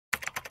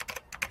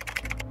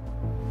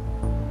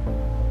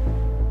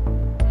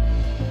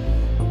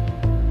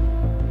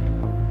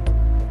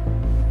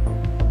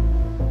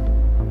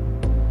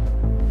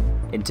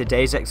In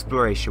today's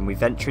exploration we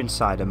venture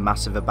inside a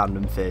massive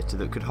abandoned theatre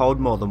that could hold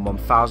more than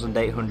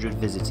 1,800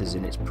 visitors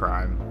in its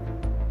prime.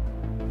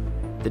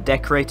 The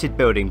decorated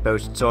building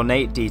boasts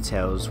ornate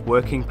details,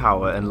 working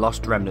power and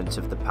lost remnants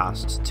of the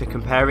past. To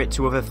compare it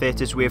to other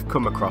theatres we have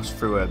come across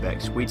through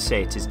Urbex, we'd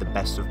say it is the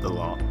best of the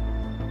lot.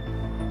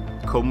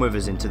 Come with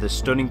us into the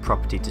stunning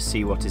property to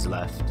see what is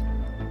left.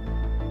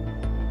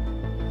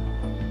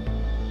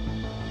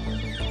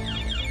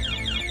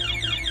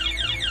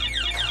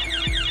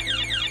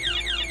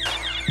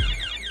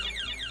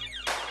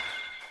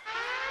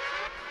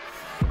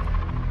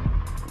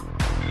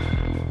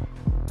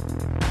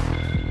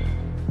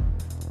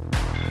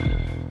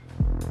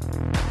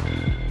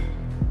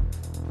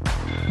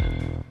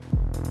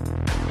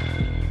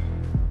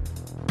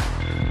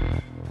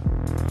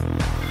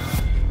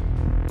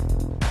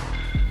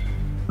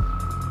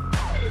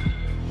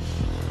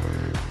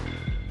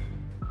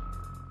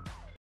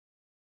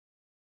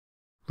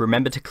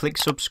 Remember to click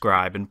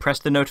subscribe and press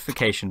the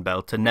notification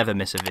bell to never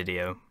miss a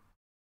video.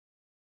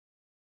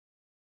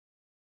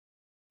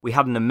 We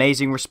had an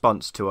amazing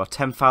response to our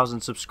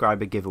 10,000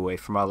 subscriber giveaway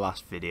from our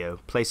last video.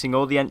 Placing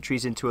all the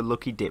entries into a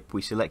lucky dip,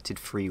 we selected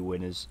 3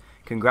 winners.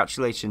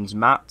 Congratulations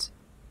Matt,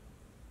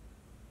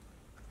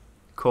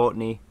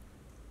 Courtney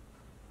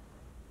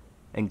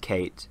and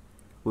Kate.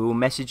 We will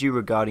message you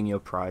regarding your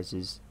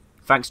prizes.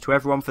 Thanks to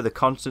everyone for the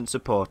constant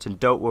support, and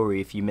don't worry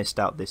if you missed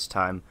out this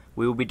time.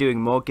 We will be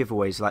doing more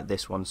giveaways like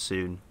this one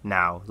soon.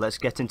 Now, let's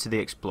get into the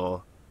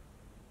explore.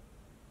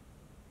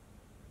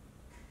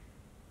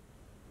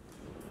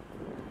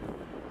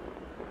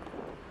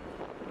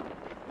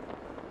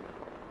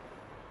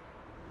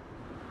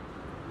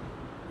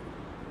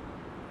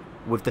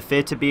 With the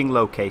theatre being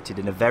located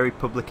in a very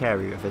public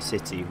area of a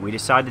city, we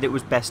decided it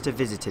was best to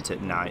visit it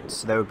at night,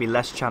 so there would be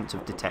less chance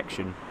of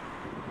detection.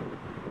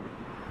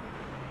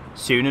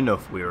 Soon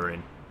enough we were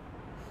in.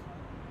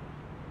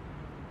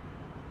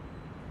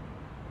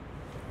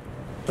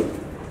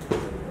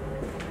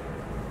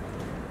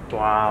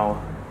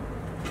 Wow,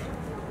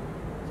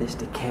 this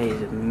decay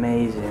is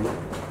amazing.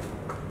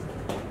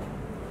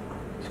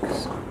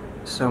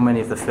 So many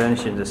of the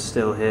furnishings are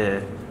still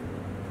here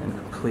and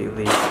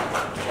completely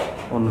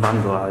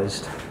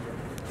unvandalised,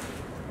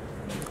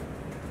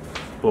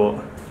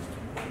 but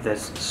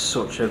there's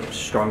such a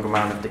strong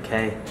amount of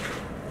decay.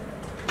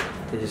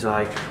 This is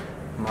like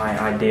my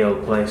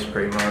ideal place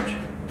pretty much.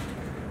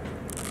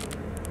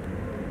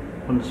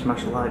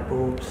 Unsmashed light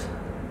bulbs.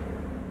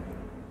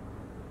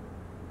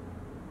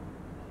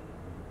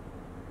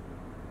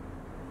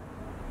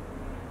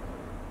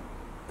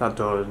 That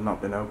door has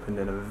not been opened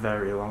in a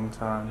very long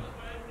time.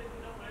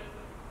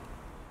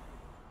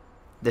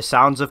 The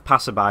sounds of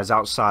passerbys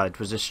outside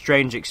was a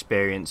strange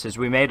experience as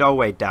we made our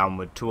way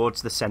downward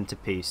towards the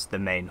centrepiece, the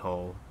main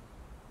hall.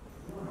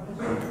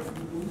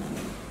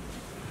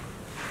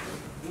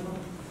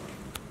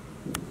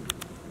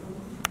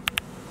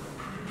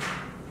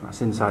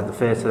 That's inside the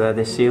theatre there.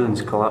 This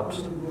ceiling's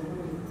collapsed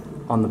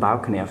on the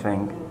balcony, I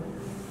think.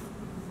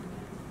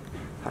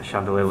 That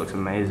chandelier looks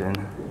amazing.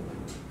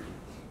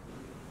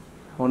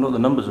 I wonder what the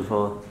numbers are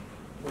for.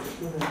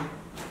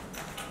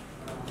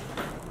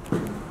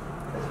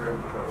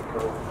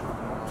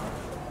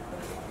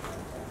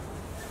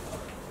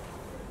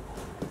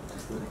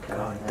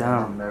 God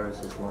damn. Mirrors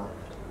is left.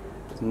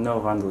 There's no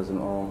vandalism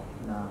at all.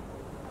 No.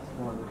 It's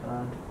more of a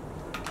kind.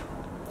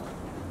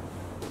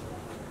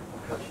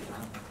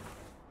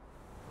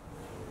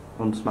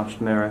 Unsmashed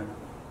mirror.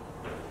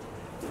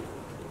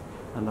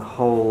 And a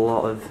whole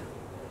lot of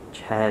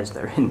chairs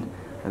that are in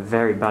a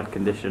very bad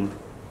condition.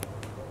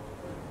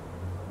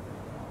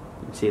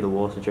 You can see the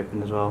water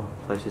dripping as well.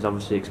 The place is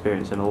obviously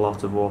experiencing a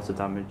lot of water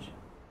damage.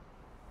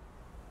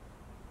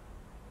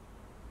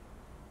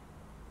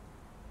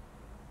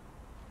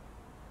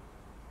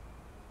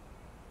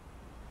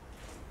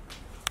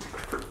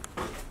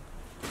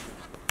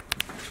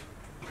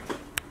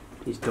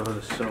 These doors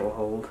are so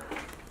old.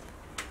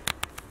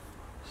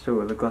 Still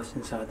with the glass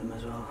inside them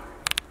as well.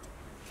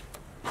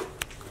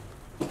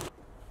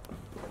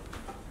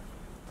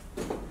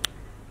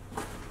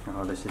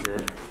 Oh, this is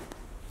it.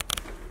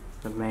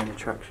 The main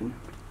attraction.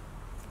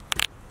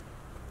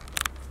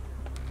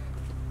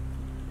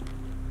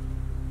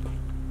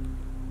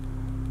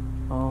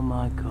 Oh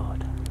my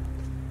god.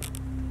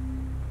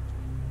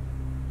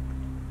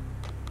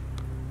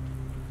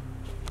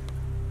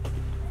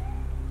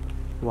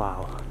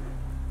 Wow.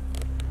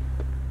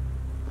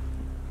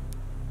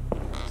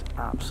 It's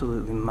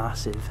absolutely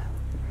massive.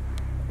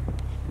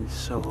 It's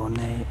so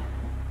ornate.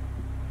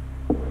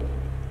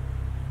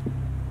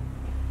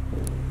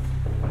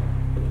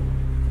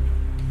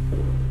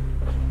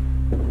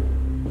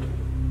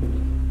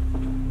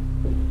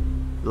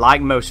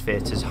 Like most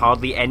theatres,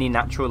 hardly any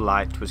natural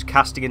light was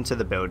casting into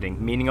the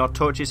building, meaning our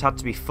torches had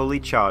to be fully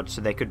charged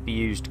so they could be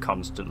used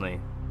constantly.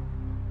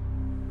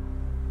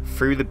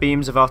 Through the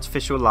beams of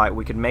artificial light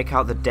we could make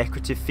out the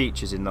decorative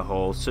features in the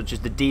hall, such as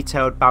the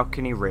detailed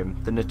balcony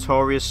rim, the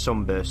notorious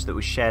sunburst that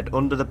was shed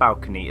under the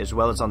balcony as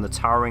well as on the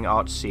towering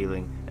arched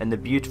ceiling, and the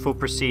beautiful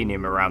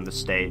proscenium around the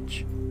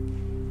stage.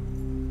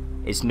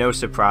 It's no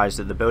surprise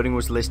that the building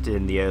was listed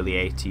in the early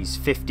 80s,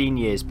 15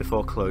 years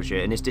before closure,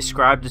 and is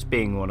described as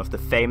being one of the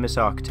famous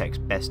architect's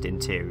best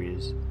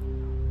interiors.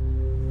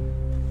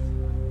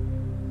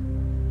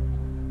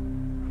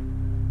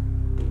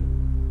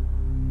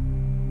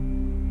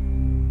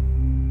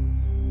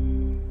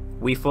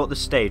 We thought the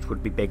stage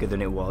would be bigger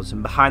than it was,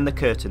 and behind the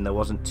curtain there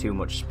wasn't too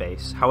much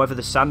space. However,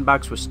 the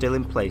sandbags were still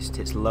in place at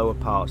its lower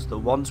parts that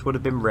once would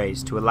have been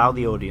raised to allow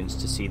the audience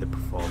to see the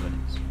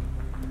performance.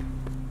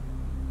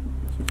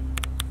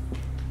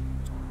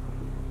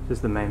 This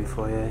is the main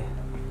foyer.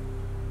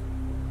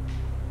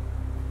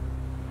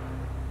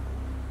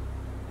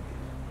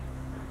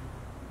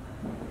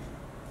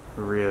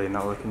 Really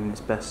not looking in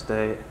its best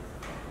state.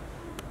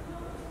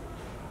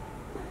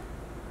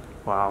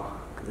 Wow,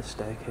 look at the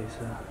staircase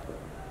there.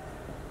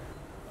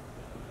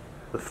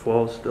 The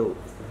floor's still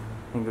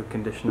in good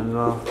condition as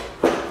well.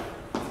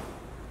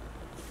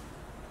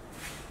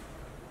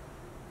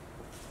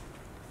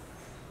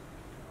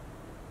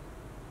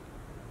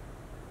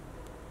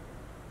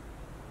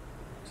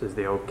 This is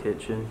the old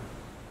kitchen,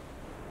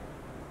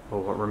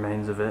 or what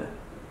remains of it.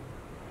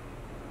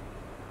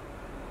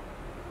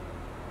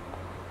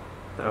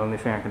 The only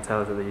thing I can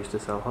tell is that they used to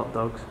sell hot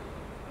dogs.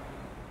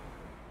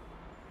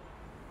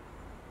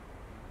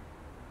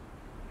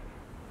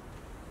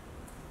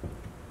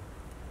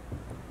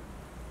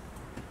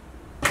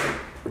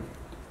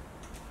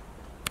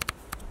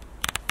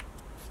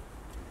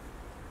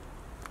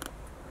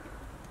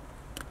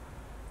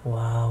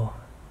 Wow.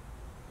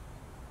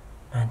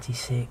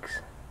 96.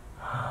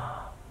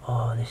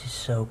 Oh, this is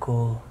so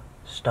cool.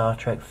 Star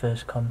Trek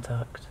First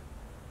Contact.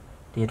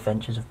 The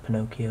Adventures of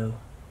Pinocchio.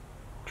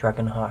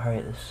 Dragonheart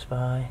Harriet the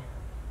Spy.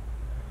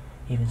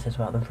 Even says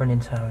about the running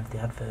time of the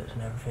adverts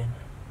and everything.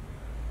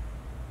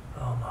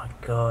 Oh my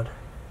god.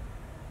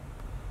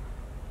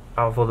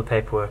 Out of all the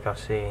paperwork I've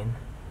seen,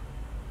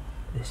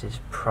 this is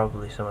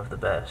probably some of the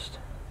best.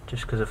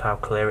 Just because of how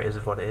clear it is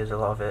of what it is. A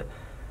lot of it,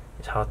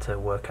 it's hard to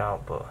work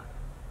out, but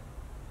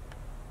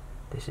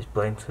this is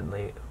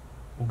blatantly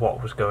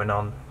what was going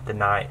on the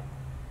night,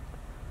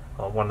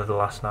 or one of the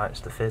last nights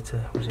the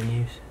theatre was in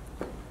use.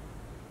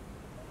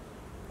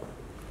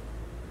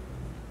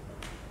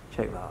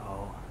 Check that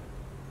out.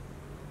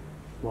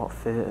 What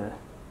theatre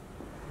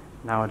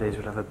nowadays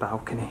would have a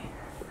balcony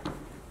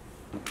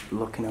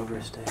looking over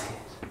a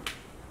staircase?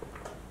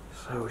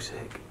 So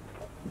sick.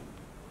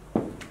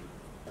 There's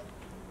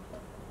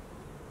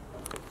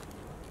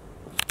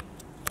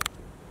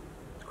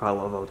quite a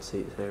lot of old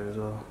seats here as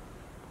well.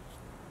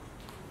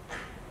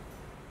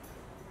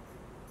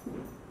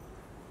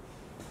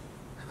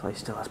 This place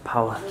still has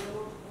power.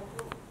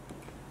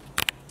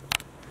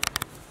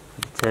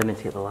 I'm determined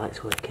to get the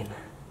lights working.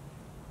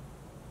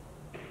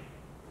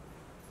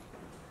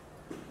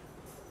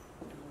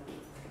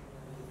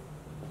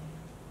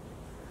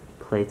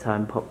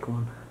 Playtime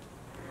popcorn.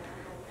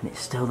 And it's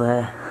still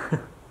there.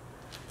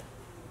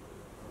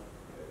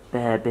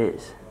 Bare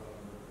bits.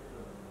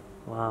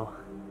 Wow.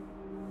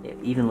 It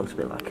even looks a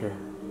bit like a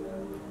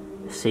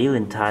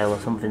ceiling tile or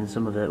something,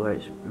 some of it, where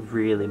it's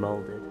really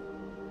moulded.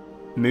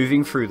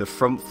 Moving through the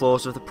front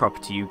floors of the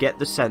property, you get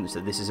the sense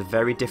that this is a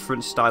very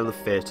different style of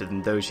theatre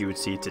than those you would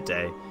see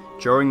today.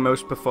 During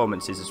most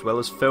performances, as well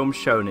as films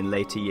shown in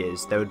later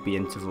years, there would be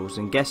intervals,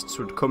 and guests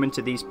would come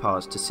into these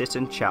parts to sit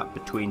and chat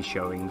between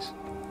showings.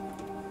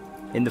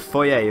 In the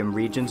foyer and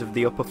regions of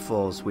the upper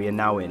floors we are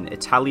now in,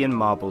 Italian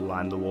marble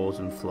line the walls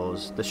and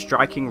floors. The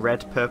striking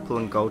red, purple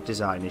and gold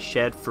design is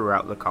shared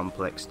throughout the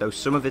complex, though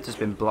some of it has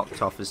been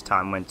blocked off as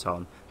time went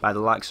on by the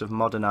likes of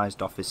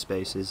modernised office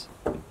spaces.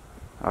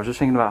 I was just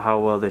thinking about how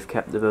well they've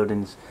kept the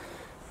building's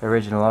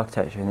original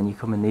architecture, and then you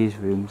come in these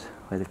rooms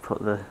where they've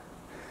put the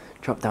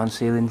drop down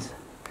ceilings.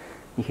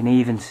 You can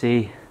even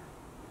see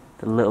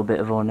the little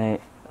bit of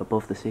ornate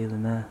above the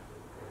ceiling there.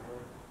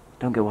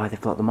 Don't get why they've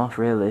blocked them off,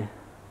 really.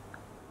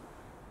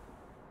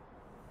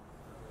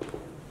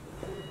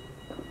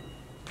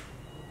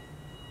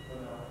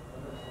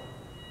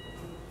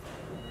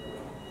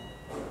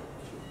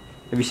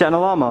 Have you set an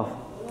alarm off?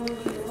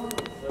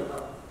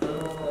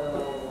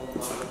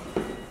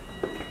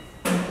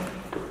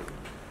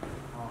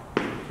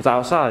 Was that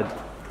outside?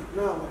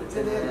 No, it's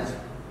in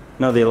here.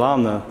 No, the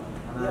alarm though.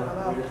 Yeah,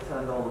 I know. just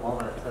turned all them on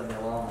and it turned the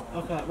alarm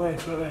off. Okay,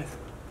 wait.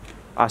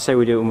 I say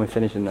we do it when we're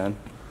finishing then.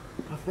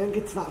 I think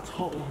it's that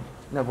top one.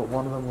 No, but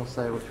one of them will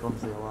say which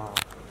one's the alarm.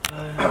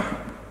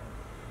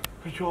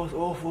 Which was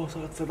awful,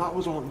 so I'd say that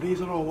was on.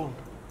 These are all on.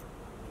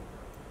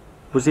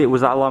 Was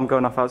that alarm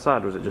going off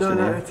outside, or was it just in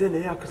No, here? it's in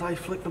here, because I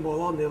flicked them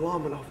all on, the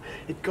alarm went off.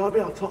 It's got to be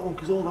that top one,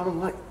 because all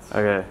them lights.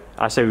 Okay.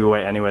 I say we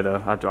wait anyway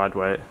though. I'd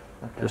wait.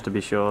 Okay. Just to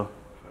be sure.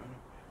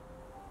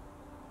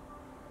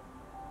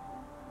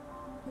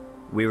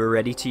 We were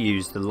ready to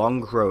use the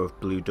long row of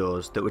blue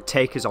doors that would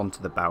take us onto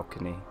the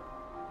balcony.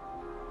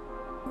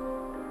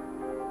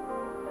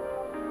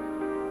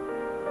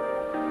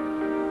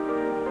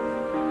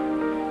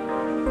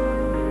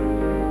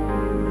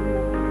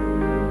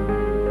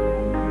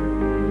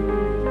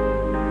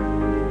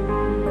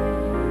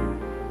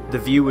 The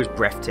view was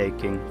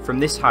breathtaking. From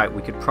this height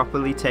we could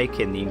properly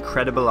take in the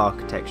incredible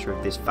architecture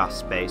of this vast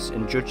space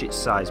and judge its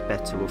size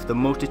better with the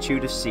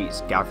multitude of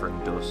seats gathering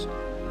dust.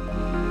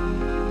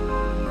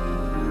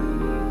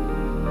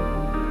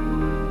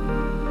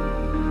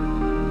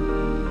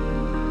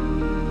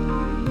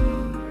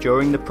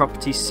 During the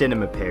property's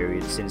cinema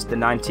period since the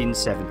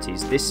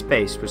 1970s, this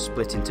space was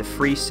split into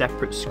 3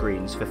 separate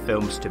screens for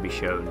films to be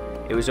shown.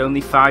 It was only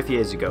 5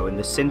 years ago and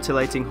the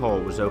scintillating hall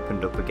was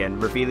opened up again,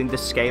 revealing the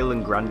scale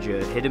and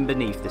grandeur hidden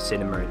beneath the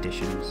cinema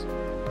additions.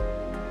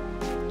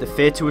 The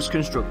theatre was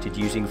constructed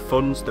using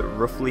funds that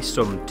roughly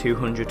summed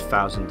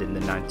 $200,000 in the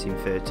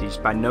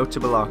 1930s by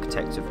notable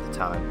architects of the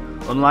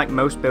time. Unlike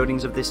most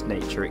buildings of this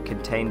nature, it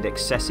contained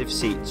excessive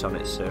seats on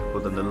its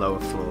circle than the lower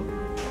floor.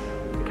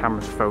 The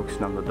camera's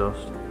focusing on the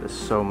dust. There's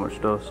so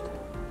much dust.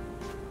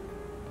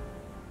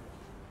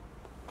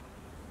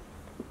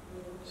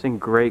 It's in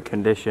great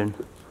condition.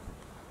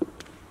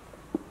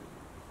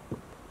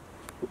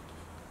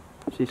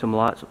 See some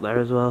lights up there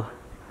as well.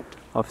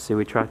 Obviously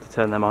we tried to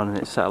turn them on and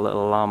it set a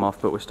little alarm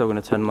off, but we're still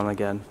going to turn them on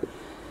again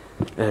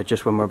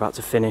just when we're about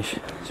to finish,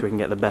 so we can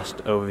get the best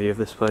overview of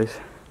this place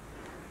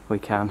we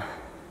can.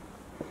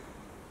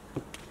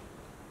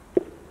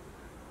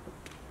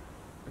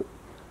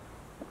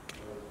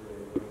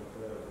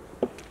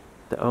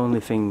 The only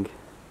thing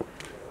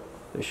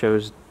that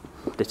shows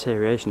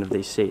deterioration of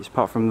these seats,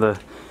 apart from the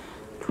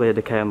clear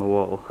decay on the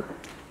wall,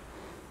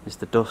 is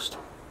the dust.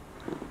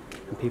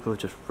 And people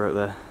have just wrote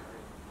their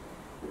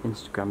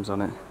Instagrams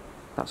on it.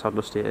 That's how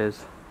dusty it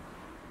is.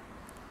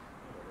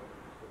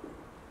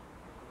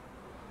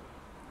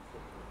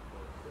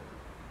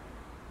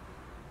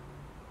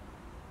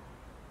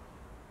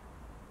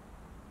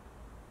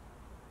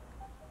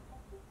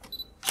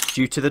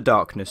 Due to the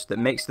darkness that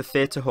makes the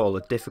theatre hall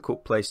a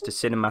difficult place to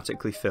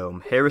cinematically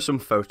film, here are some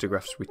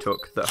photographs we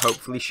took that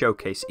hopefully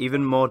showcase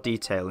even more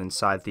detail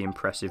inside the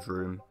impressive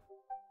room.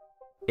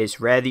 It's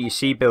rare that you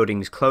see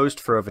buildings closed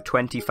for over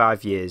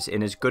 25 years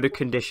in as good a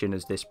condition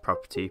as this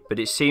property, but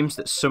it seems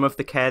that some of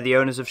the care the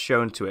owners have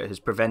shown to it has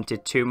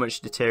prevented too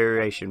much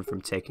deterioration from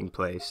taking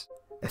place.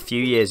 A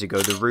few years ago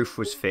the roof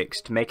was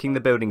fixed, making the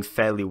building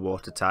fairly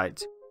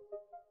watertight.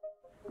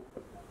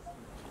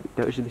 You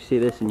don't usually see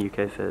this in UK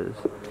theatres.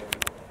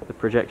 The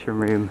projection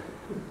room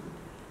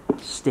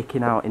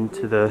sticking out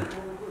into the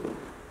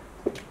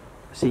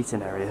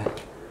seating area.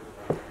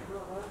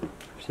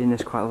 I've seen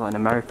this quite a lot in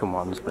American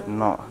ones, but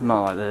not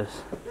like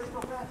this.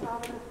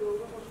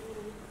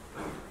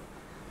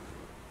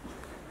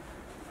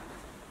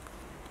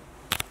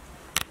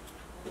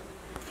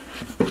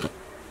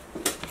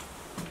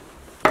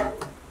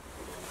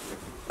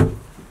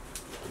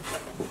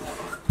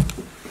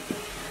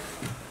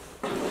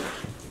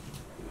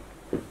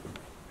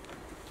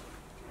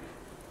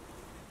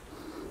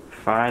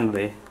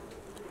 Finally,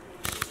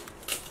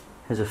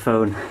 there's a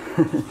phone.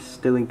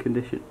 Still in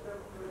condition.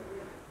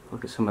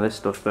 Look at some of this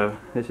stuff though.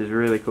 This is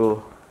really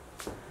cool.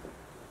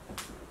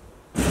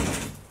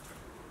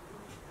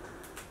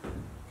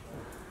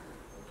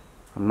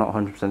 I'm not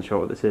 100% sure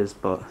what this is,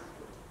 but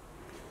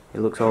it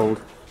looks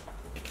old.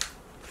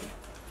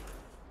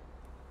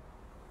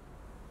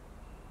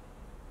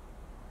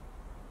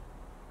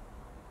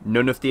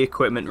 None of the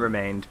equipment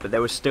remained, but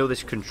there was still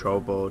this control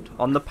board.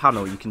 On the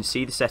panel you can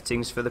see the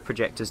settings for the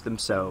projectors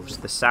themselves,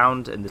 the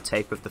sound and the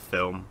tape of the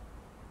film.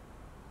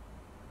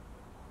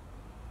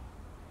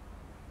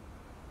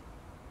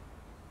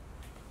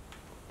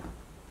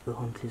 The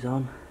hunt is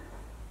on.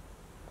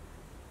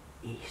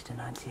 Easter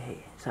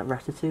 98. Is that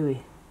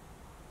Ratatouille?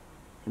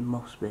 It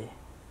must be.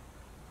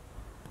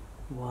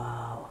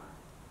 Wow.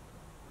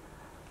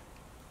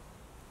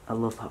 I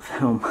love that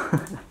film.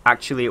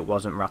 Actually it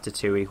wasn't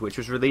Ratatouille, which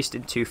was released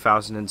in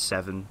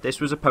 2007.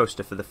 This was a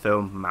poster for the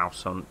film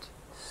Mouse Hunt.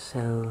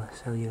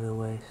 Cellular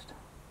waste.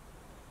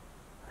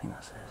 I think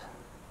that says.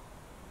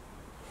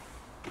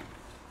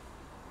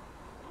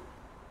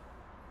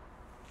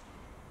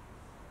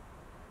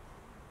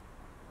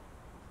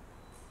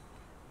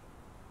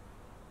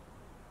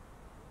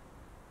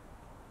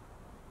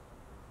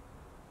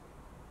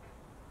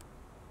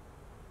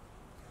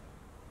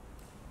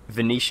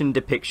 Venetian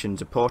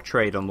depictions are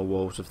portrayed on the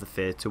walls of the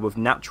theatre with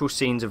natural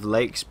scenes of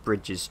lakes,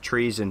 bridges,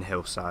 trees and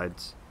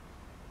hillsides.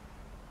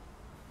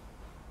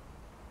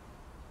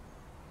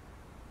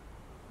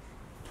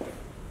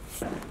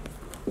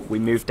 We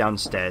moved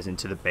downstairs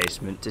into the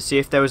basement to see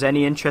if there was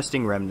any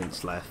interesting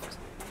remnants left.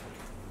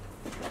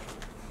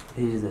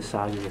 These are the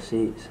size of the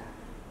seats.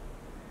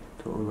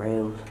 Little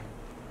rails.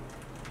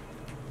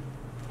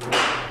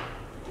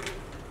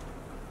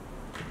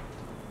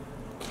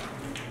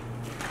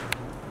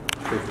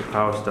 Is the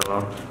power still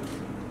on?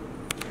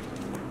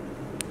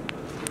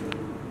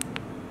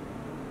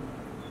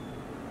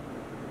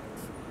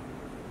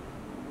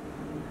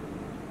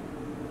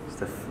 It's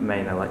the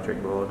main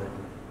electric board.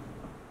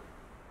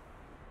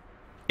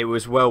 It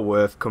was well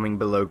worth coming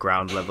below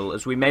ground level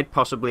as we made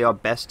possibly our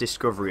best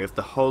discovery of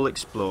the whole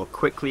explore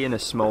quickly in a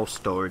small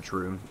storage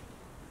room.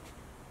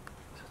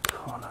 It's a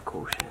ton of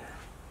cool shit.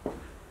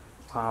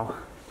 Wow.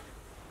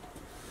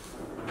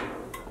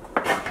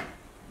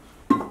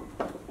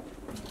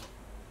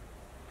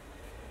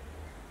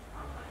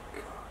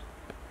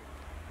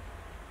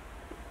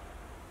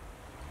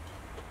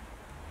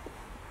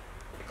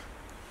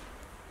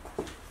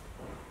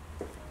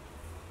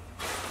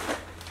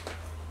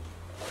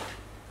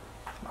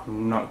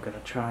 I'm not going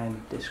to try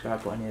and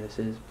describe what any of this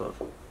is, but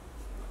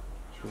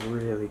it's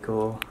really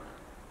cool.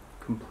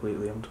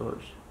 Completely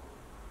untouched.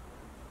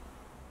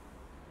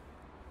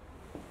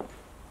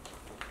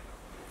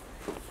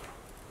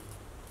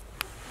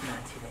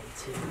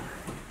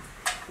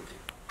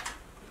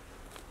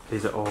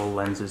 These are all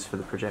lenses for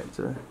the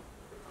projector.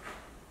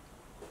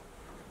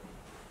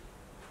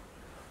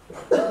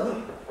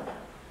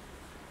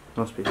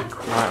 Must be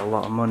quite a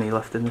lot of money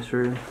left in this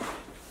room.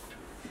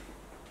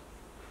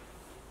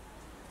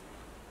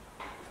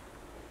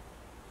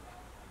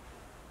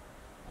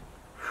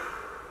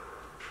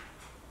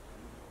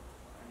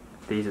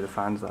 These are the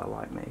finds that I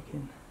like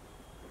making.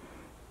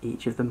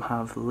 Each of them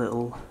have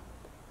little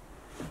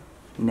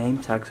name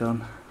tags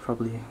on,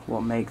 probably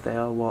what make they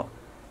are, what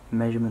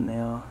measurement they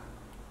are.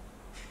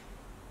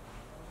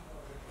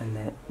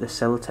 And the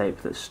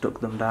sellotape that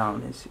stuck them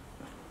down is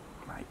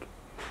like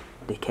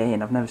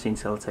decaying. I've never seen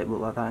sellotape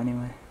look like that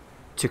anyway.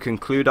 To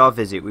conclude our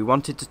visit, we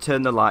wanted to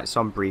turn the lights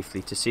on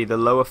briefly to see the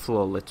lower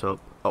floor lit up.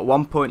 At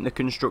one point the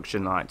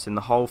construction lights in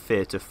the whole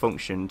theatre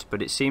functioned,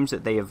 but it seems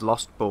that they have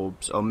lost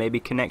bulbs or maybe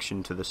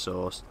connection to the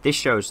source. This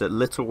shows that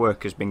little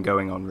work has been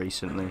going on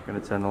recently. I'm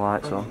going to turn the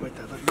lights on. Wait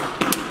there, let me turn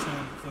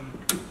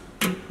them.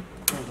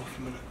 Hold off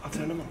a minute. I'll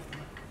turn them off.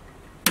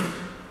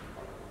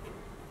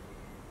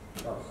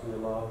 That's the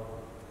alarm.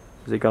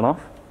 Has it gone off?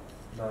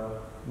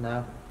 No.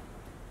 No.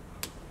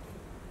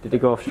 Did it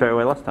go off straight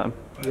away last time?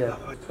 Yeah.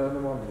 Turn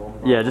them on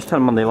one. Yeah, just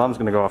turn them on. The alarm's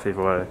going to go off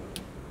either way.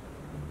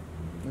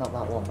 Not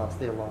that one, that's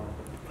the alarm.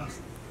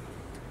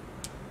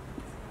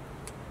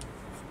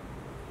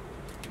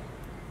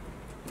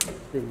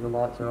 See, the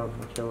lights are on,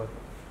 I'll show it.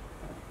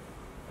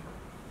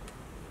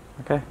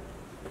 Okay.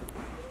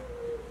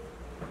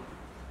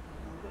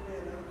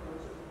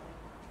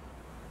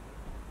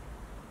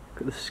 Look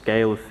at the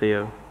scale of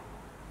Theo.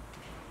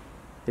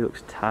 He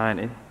looks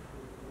tiny.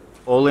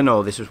 All in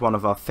all, this was one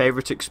of our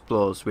favourite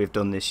explores we've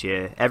done this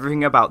year.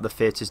 Everything about the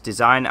theatre's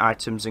design,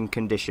 items and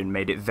condition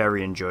made it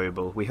very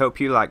enjoyable. We hope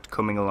you liked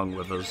coming along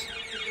with us.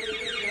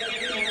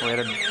 We had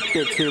a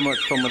bit too much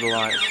fun with the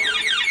lights.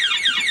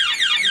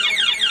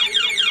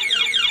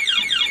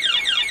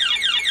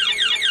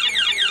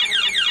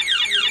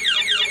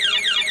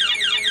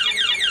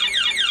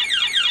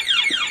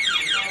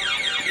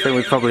 I think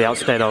we probably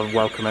outstayed our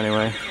welcome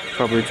anyway.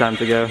 Probably time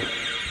to go.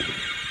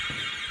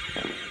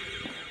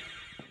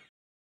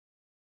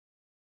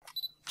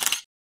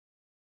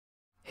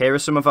 Here are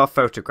some of our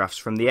photographs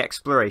from the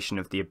exploration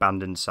of the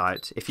abandoned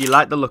site. If you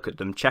like the look at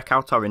them, check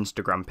out our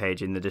Instagram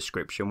page in the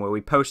description where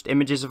we post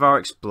images of our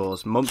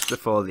explores months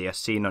before they are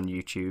seen on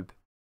YouTube.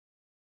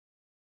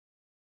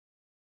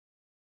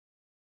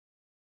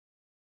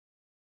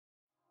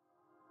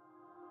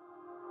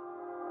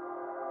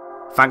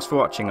 Thanks for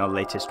watching our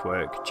latest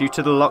work. Due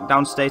to the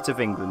lockdown state of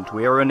England,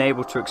 we are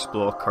unable to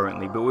explore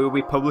currently, but we will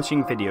be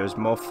publishing videos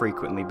more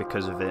frequently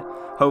because of it.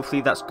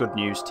 Hopefully that's good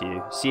news to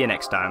you. See you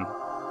next time.